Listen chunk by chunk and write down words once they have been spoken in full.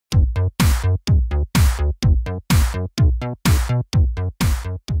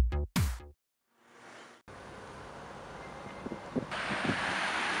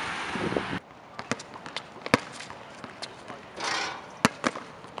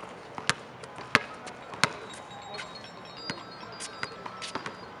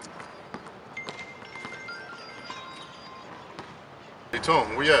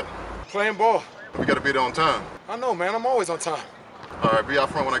Tone, where you at? Playing ball. We gotta be there on time. I know, man. I'm always on time. All right, be out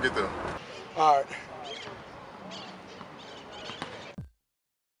front when I get there. All right.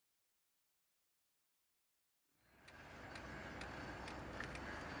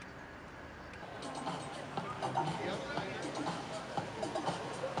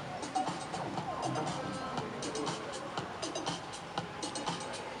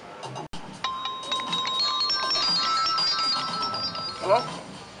 Hello?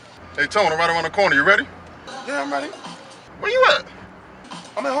 Hey, Tone, I'm right around the corner. You ready? Yeah, I'm ready. Where you at?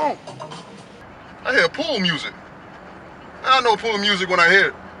 I'm at home. I hear pool music. I know pool music when I hear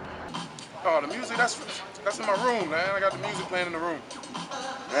it. Oh, the music, that's in my room, man. I got the music playing in the room.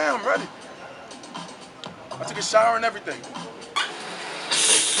 Yeah, I'm ready. I took a shower and everything.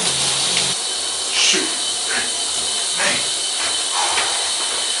 Shoot. Hey.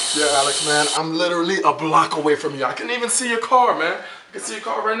 Yeah, Alex, man, I'm literally a block away from you. I can even see your car, man. I can see your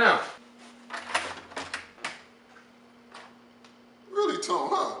car right now. Really, Tone,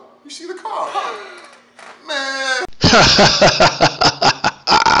 huh? You see the car, huh? Man.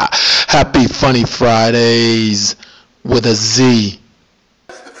 Happy Funny Fridays with a Z.